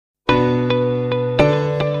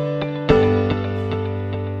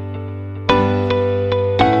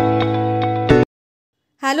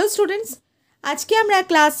Hello students, আজকে আমরা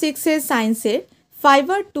class 6 এর সায়েন্সের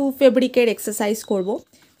ফাইবার টু ফেব্রিকের এক্সারসাইজ করব।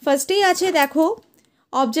 ফার্স্টেই আছে দেখো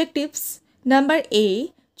objectives. Number A,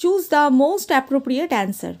 choose the most appropriate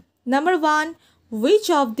answer. Number 1, which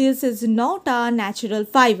of this is not a natural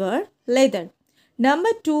fiber? Leather.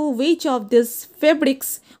 Number 2, which of these fabrics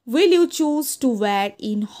will you choose to wear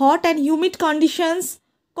in hot and humid conditions?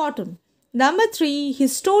 Cotton. Number 3,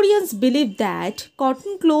 historians believe that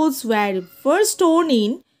cotton clothes were first worn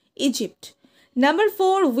in Egypt. Number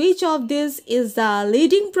 4, which of these is the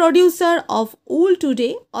leading producer of wool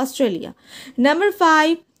today? Australia. Number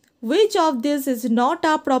 5, which of these is not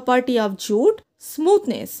a property of jute?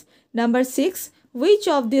 Smoothness. Number 6, which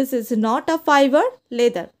of these is not a fiber?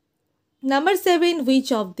 Leather. Number 7, which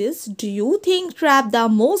of these do you think trap the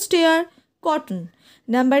most air? Cotton.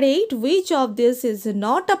 Number 8, which of this is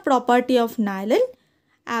not a property of nylon?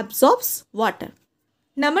 Absorbs water.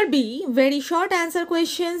 Number B, very short answer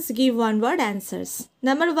questions, give one word answers.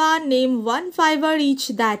 Number 1, name one fiber each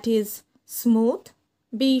that is smooth,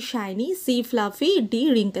 B, shiny, C, fluffy, D,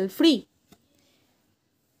 wrinkle free.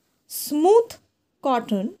 Smooth,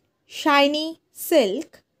 cotton, shiny, silk,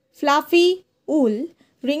 fluffy, wool,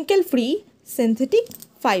 wrinkle free, synthetic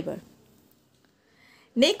fiber.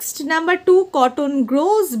 Next, number 2, cotton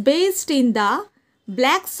grows best in the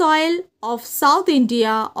black soil of South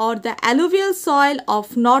India or the alluvial soil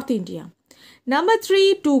of North India. Number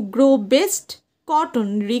 3, to grow best cotton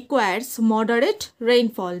requires moderate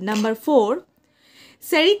rainfall. Number 4,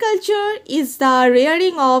 sericulture is the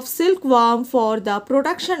rearing of silkworm for the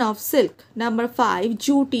production of silk. Number 5,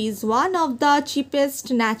 jute is one of the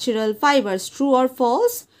cheapest natural fibers. True or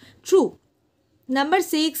false? True. Number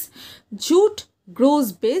 6, jute grows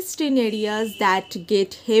best in areas that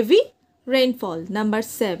get heavy rainfall. Number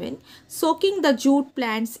 7, soaking the jute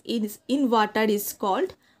plants in water is called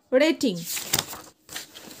retting.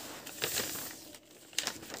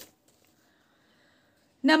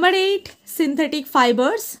 Number 8, synthetic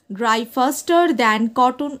fibers dry faster than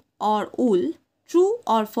cotton or wool. True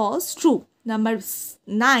or false? True. Number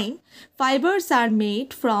 9, fibers are made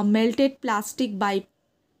from melted plastic by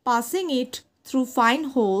passing it through fine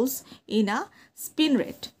holes in a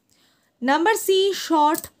spinneret. Number C,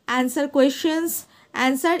 short answer questions,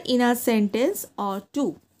 answer in a sentence or two.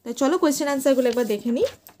 তো চলো question আনসারগুলো একবার দেখে নিই।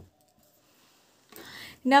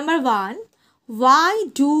 Number 1, why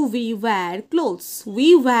do we wear clothes? We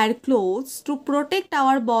wear clothes to protect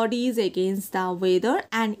our bodies against the weather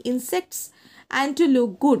and insects and to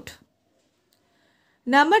look good.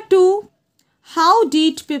 Number 2, how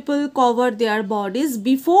did people cover their bodies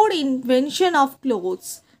before invention of clothes?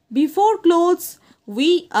 Before clothes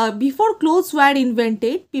were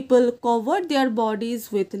invented, people covered their bodies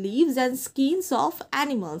with leaves and skins of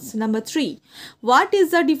animals. Number 3, what is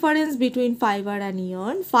the difference between fiber and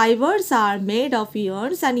yarn? Fibers are made of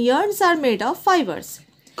yarns and yarns are made of fibers.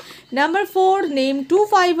 Number 4, name 2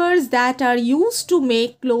 fibers that are used to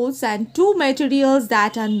make clothes and 2 materials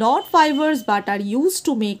that are not fibers but are used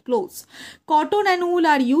to make clothes. Cotton and wool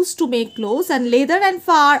are used to make clothes and leather and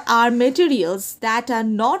fur are materials that are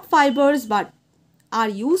not fibers but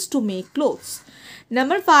are used to make clothes.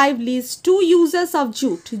 Number 5, lists 2 uses of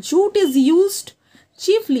jute. Jute is used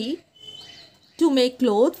chiefly to make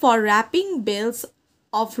clothes, for wrapping bales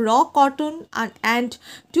of raw cotton and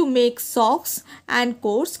to make socks and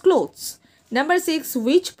coarse clothes. Number 6,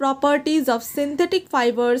 which properties of synthetic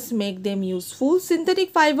fibers make them useful? Synthetic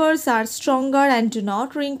fibers are stronger and do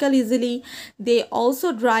not wrinkle easily. They also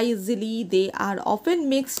dry easily. They are often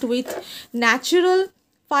mixed with natural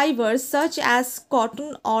fibers such as cotton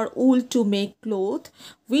or wool to make cloth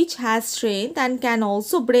which has strength and can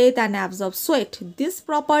also breathe and absorb sweat. These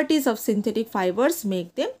properties of synthetic fibers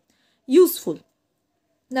make them useful.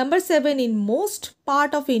 Number 7, in most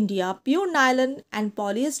part of India, pure nylon and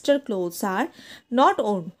polyester clothes are not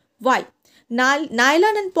worn. Why?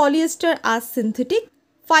 Nylon and polyester are synthetic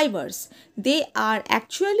fibers. They are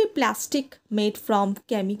actually plastic made from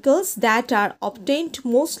chemicals that are obtained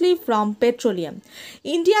mostly from petroleum.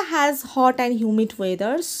 India has hot and humid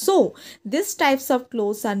weather, so these types of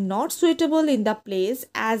clothes are not suitable in the place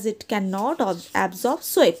as it cannot absorb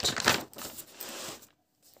sweat.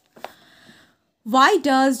 Why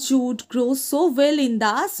does jute grow so well in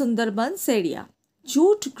the Sundarbans area?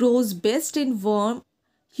 Jute grows best in warm,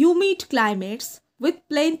 humid climates with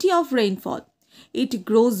plenty of rainfall. It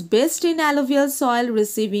grows best in alluvial soil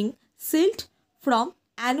receiving silt from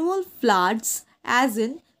annual floods as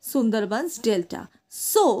in Sundarbans Delta.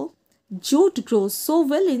 So, jute grows so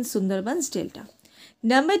well in Sundarbans Delta.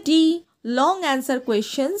 Number D, long answer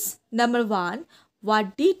questions. Number 1,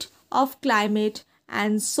 what did of climate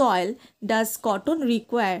and soil does cotton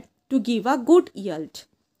require to give a good yield?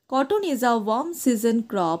 Cotton is a warm season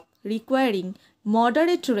crop requiring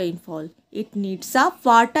moderate rainfall. It needs a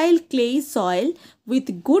fertile clay soil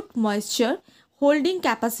with good moisture holding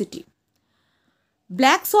capacity.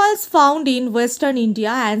 Black soils found in western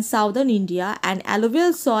India and southern India and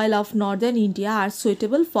alluvial soil of northern India are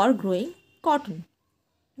suitable for growing cotton.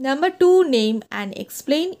 Number 2, name and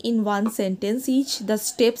explain in one sentence each the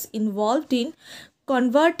steps involved in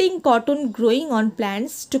converting cotton growing on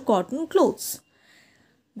plants to cotton clothes.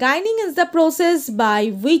 Ginning is the process by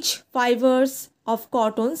which fibers of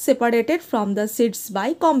cotton separated from the seeds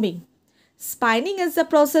by combing. Spinning is the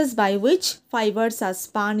process by which fibers are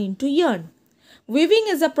spun into yarn. Weaving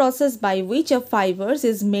is a process by which a fibers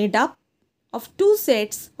is made up of two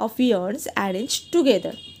sets of yarns arranged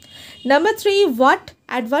together. Number 3, what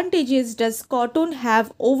advantages does cotton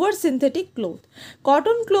have over synthetic cloth?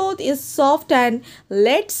 Cotton cloth is soft and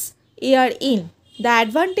lets air in. The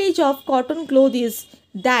advantage of cotton cloth is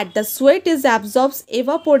that the sweat is absorbs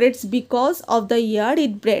evaporates because of the air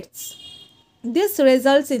it breathes. This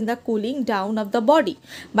results in the cooling down of the body,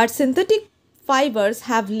 but synthetic fibers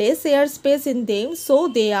have less air space in them, so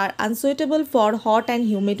they are unsuitable for hot and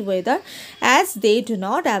humid weather as they do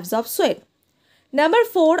not absorb sweat. Number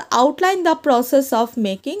 4, outline the process of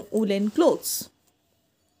making woolen clothes.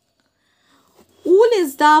 Wool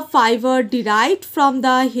is the fiber derived from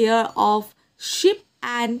the hair of sheep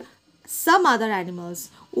and some other animals.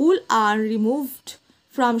 Wool are removed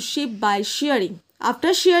from sheep by shearing.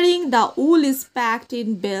 After shearing, the wool is packed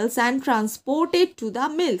in bales and transported to the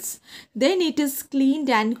mills. Then it is cleaned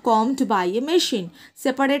and combed by a machine,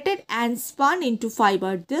 separated and spun into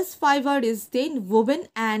fiber. This fiber is then woven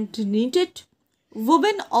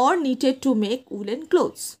or knitted to make woolen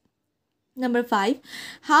clothes. Number 5,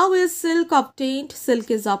 how is silk obtained?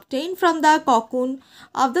 Silk is obtained from the cocoon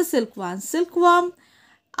of the silkworm. Silkworms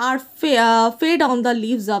are fed on the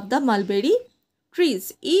leaves of the mulberry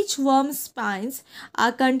trees. Each worm spins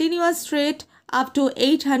a continuous thread up to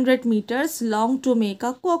 800 meters long to make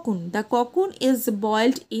a cocoon. The cocoon is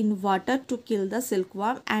boiled in water to kill the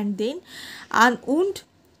silkworm and then unwound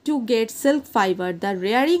to get silk fiber. The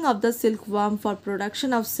rearing of the silkworm for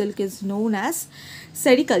production of silk is known as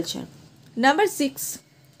sericulture. Number 6,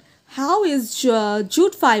 how is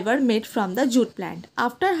jute fiber made from the jute plant?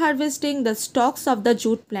 After harvesting, the stalks of the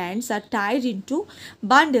jute plants are tied into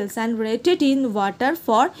bundles and wetted in water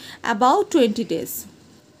for about 20 days.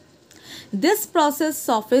 This process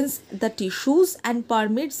softens the tissues and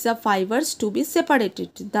permits the fibers to be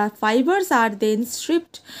separated. The fibers are then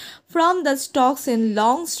stripped from the stalks in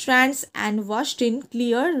long strands and washed in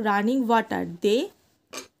clear running water. They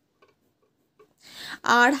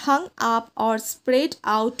are hung up or spread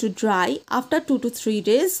out to dry. After 2 to 3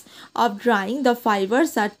 days of drying, the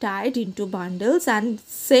fibers are tied into bundles and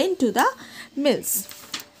sent to the mills.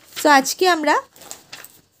 So আজকে আমরা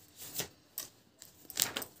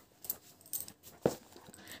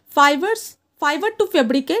fibre two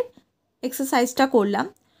ফেব্রিকের এক্সারসাইজটা করলাম।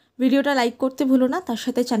 ভিডিওটা like করতে ভুলো না, তার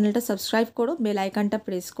সাথে চ্যানেলটা সাবস্ক্রাইব করো, বেল আইকনটা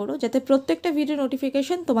প্রেস করো যাতে প্রত্যেকটা ভিডিও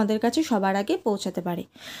নোটিফিকেশন তোমাদের কাছে সবার আগে পৌঁছাতে পারে।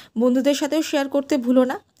 বন্ধুদের সাথেও শেয়ার করতে ভুলো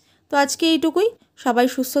না। তো আজকে এইটুকুই। সবাই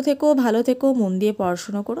সুস্থ থেকো, ভালো থেকো, মন দিয়ে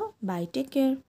পড়াশোনা করো। By, take care.